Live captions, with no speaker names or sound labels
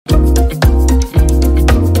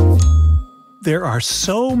There are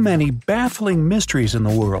so many baffling mysteries in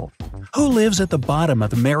the world. Who lives at the bottom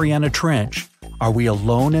of the Mariana Trench? Are we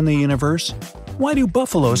alone in the universe? Why do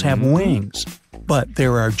buffaloes have wings? But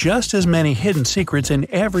there are just as many hidden secrets in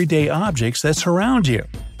everyday objects that surround you.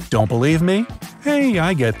 Don't believe me? Hey,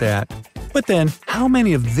 I get that. But then, how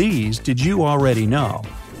many of these did you already know?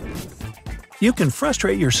 You can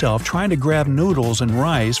frustrate yourself trying to grab noodles and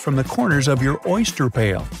rice from the corners of your oyster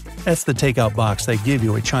pail. That's the takeout box they give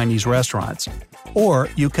you at Chinese restaurants. Or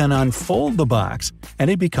you can unfold the box,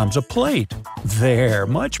 and it becomes a plate. There,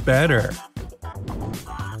 much better.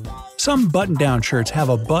 Some button-down shirts have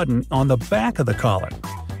a button on the back of the collar.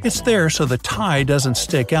 It's there so the tie doesn't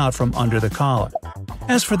stick out from under the collar.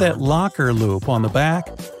 As for that locker loop on the back,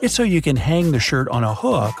 it's so you can hang the shirt on a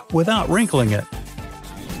hook without wrinkling it.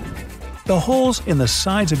 The holes in the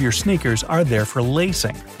sides of your sneakers are there for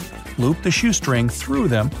lacing. Loop the shoestring through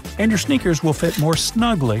them, and your sneakers will fit more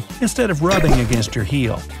snugly instead of rubbing against your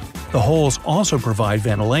heel. The holes also provide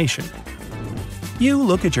ventilation. You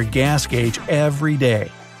look at your gas gauge every day,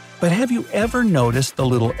 but have you ever noticed the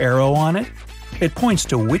little arrow on it? It points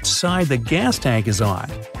to which side the gas tank is on,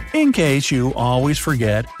 in case you always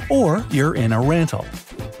forget or you're in a rental.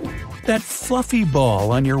 That fluffy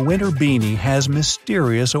ball on your winter beanie has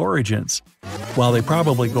mysterious origins. While they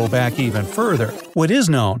probably go back even further, what is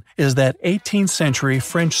known is that 18th century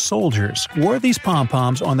French soldiers wore these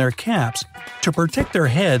pom-poms on their caps to protect their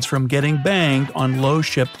heads from getting banged on low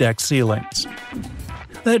ship deck ceilings.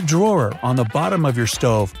 That drawer on the bottom of your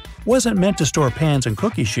stove wasn't meant to store pans and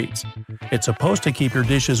cookie sheets. It's supposed to keep your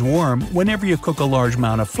dishes warm whenever you cook a large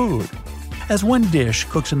amount of food. As one dish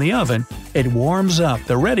cooks in the oven, it warms up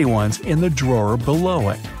the ready ones in the drawer below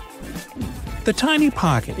it. The tiny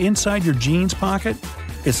pocket inside your jeans pocket?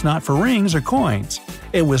 It's not for rings or coins.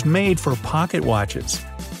 It was made for pocket watches.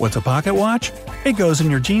 What's a pocket watch? It goes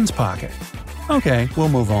in your jeans pocket. Okay, we'll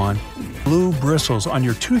move on. Blue bristles on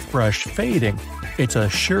your toothbrush fading. It's a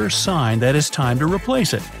sure sign that it's time to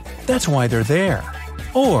replace it. That's why they're there.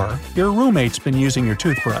 Or your roommate's been using your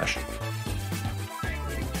toothbrush.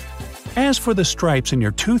 As for the stripes in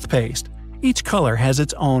your toothpaste, each color has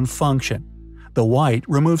its own function. The white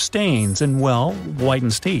removes stains and, well,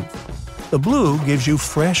 whitens teeth. The blue gives you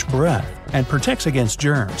fresh breath and protects against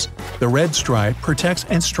germs. The red stripe protects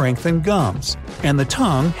and strengthens gums. And the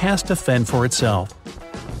tongue has to fend for itself.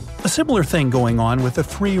 A similar thing going on with the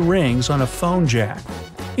 3 rings on a phone jack.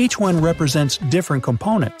 Each one represents different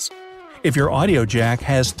components. If your audio jack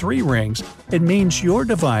has 3 rings, it means your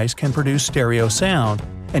device can produce stereo sound,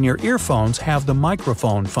 and your earphones have the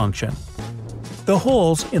microphone function. The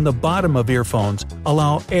holes in the bottom of earphones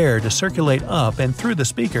allow air to circulate up and through the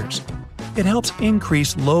speakers. It helps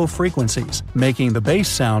increase low frequencies, making the bass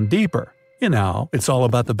sound deeper. You know, it's all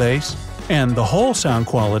about the bass. And the whole sound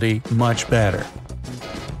quality much better.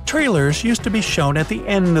 Trailers used to be shown at the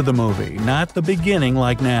end of the movie, not the beginning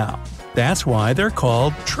like now. That's why they're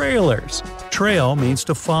called trailers. Trail means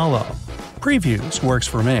to follow. Previews works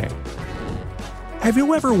for me. Have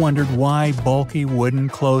you ever wondered why bulky wooden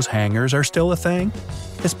clothes hangers are still a thing?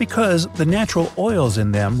 It's because the natural oils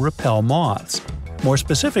in them repel moths. More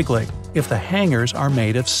specifically, if the hangers are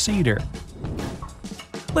made of cedar.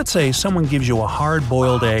 Let's say someone gives you a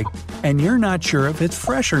hard-boiled egg and you're not sure if it's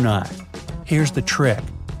fresh or not. Here's the trick.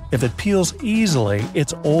 If it peels easily,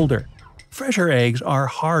 it's older. Fresher eggs are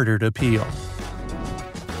harder to peel.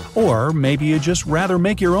 Or maybe you'd just rather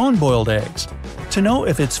make your own boiled eggs. To know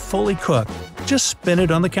if it's fully cooked, just spin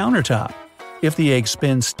it on the countertop. If the egg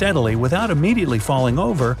spins steadily without immediately falling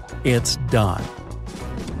over, it's done.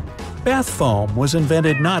 Bath foam was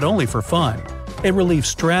invented not only for fun. It relieves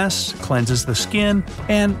stress, cleanses the skin,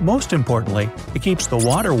 and most importantly, it keeps the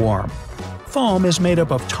water warm. Foam is made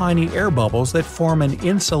up of tiny air bubbles that form an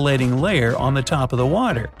insulating layer on the top of the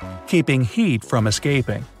water, keeping heat from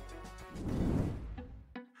escaping.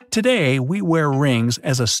 Today, we wear rings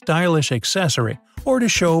as a stylish accessory or to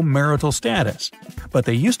show marital status, but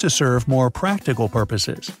they used to serve more practical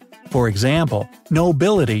purposes. For example,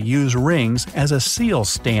 nobility used rings as a seal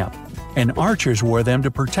stamp, and archers wore them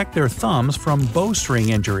to protect their thumbs from bowstring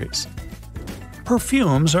injuries.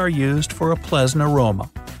 Perfumes are used for a pleasant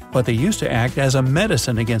aroma, but they used to act as a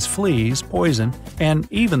medicine against fleas, poison, and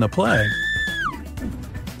even the plague.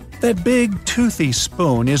 That big, toothy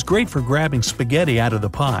spoon is great for grabbing spaghetti out of the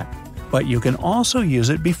pot, but you can also use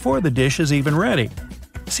it before the dish is even ready.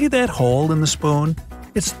 See that hole in the spoon?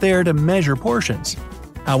 It's there to measure portions.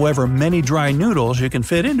 However many dry noodles you can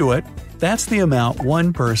fit into it, that's the amount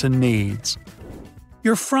one person needs.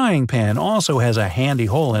 Your frying pan also has a handy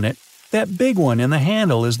hole in it. That big one in the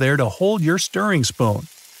handle is there to hold your stirring spoon.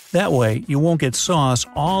 That way, you won't get sauce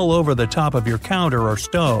all over the top of your counter or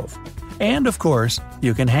stove. And of course,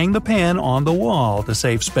 you can hang the pan on the wall to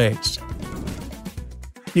save space.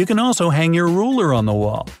 You can also hang your ruler on the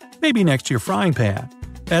wall, maybe next to your frying pan.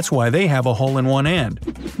 That's why they have a hole in one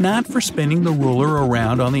end, not for spinning the ruler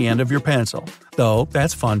around on the end of your pencil, though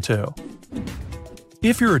that's fun too.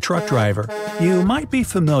 If you're a truck driver, you might be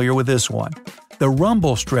familiar with this one. The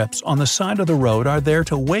rumble strips on the side of the road are there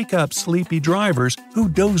to wake up sleepy drivers who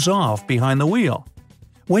doze off behind the wheel.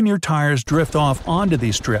 When your tires drift off onto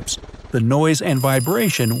these strips, the noise and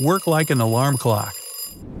vibration work like an alarm clock.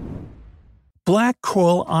 Black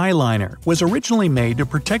coal eyeliner was originally made to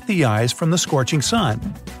protect the eyes from the scorching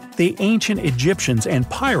sun. The ancient Egyptians and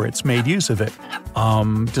pirates made use of it.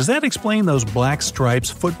 Does that explain those black stripes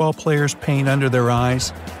football players paint under their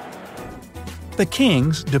eyes? The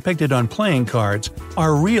kings, depicted on playing cards,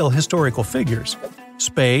 are real historical figures.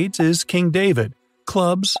 Spades is King David,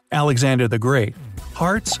 clubs Alexander the Great,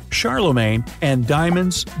 hearts Charlemagne, and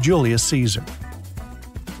diamonds Julius Caesar.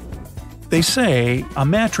 They say a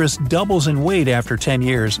mattress doubles in weight after 10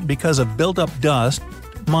 years because of built-up dust,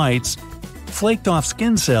 mites, flaked-off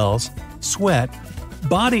skin cells, sweat,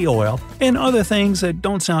 body oil, and other things that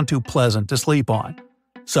don't sound too pleasant to sleep on.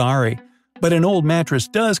 Sorry, but an old mattress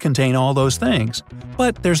does contain all those things,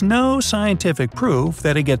 but there's no scientific proof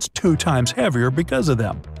that it gets 2 times heavier because of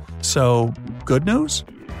them. So, good news?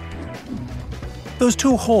 Those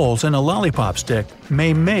 2 holes in a lollipop stick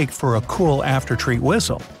may make for a cool after-treat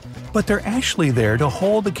whistle, but they're actually there to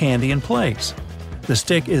hold the candy in place. The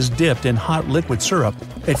stick is dipped in hot liquid syrup,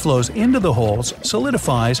 it flows into the holes,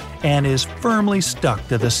 solidifies, and is firmly stuck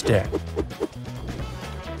to the stick.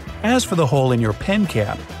 As for the hole in your pen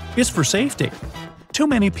cap, it's for safety. Too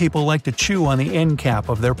many people like to chew on the end cap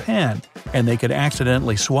of their pen, and they could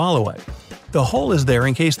accidentally swallow it. The hole is there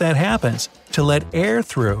in case that happens, to let air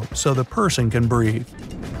through so the person can breathe.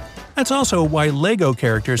 That's also why Lego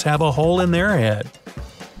characters have a hole in their head.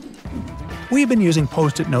 We've been using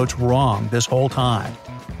Post-it notes wrong this whole time.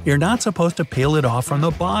 You're not supposed to peel it off from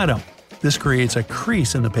the bottom. This creates a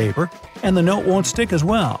crease in the paper, and the note won't stick as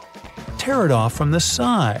well. Tear it off from the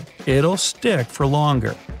side. It'll stick for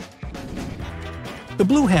longer. The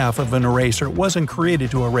blue half of an eraser wasn't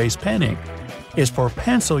created to erase pen ink. It's for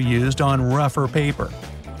pencil used on rougher paper.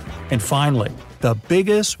 And finally, the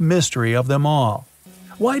biggest mystery of them all.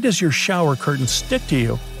 Why does your shower curtain stick to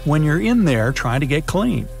you when you're in there trying to get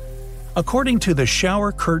clean? According to the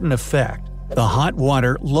shower curtain effect, the hot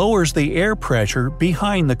water lowers the air pressure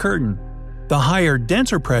behind the curtain. The higher,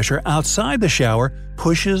 denser pressure outside the shower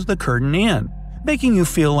pushes the curtain in, making you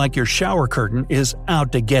feel like your shower curtain is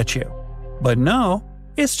out to get you. But no,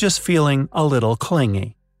 it's just feeling a little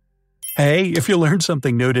clingy. Hey, if you learned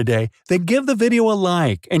something new today, then give the video a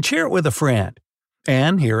like and share it with a friend.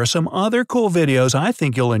 And here are some other cool videos I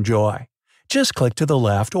think you'll enjoy. Just click to the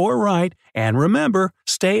left or right, and remember,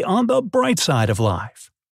 stay on the bright side of life.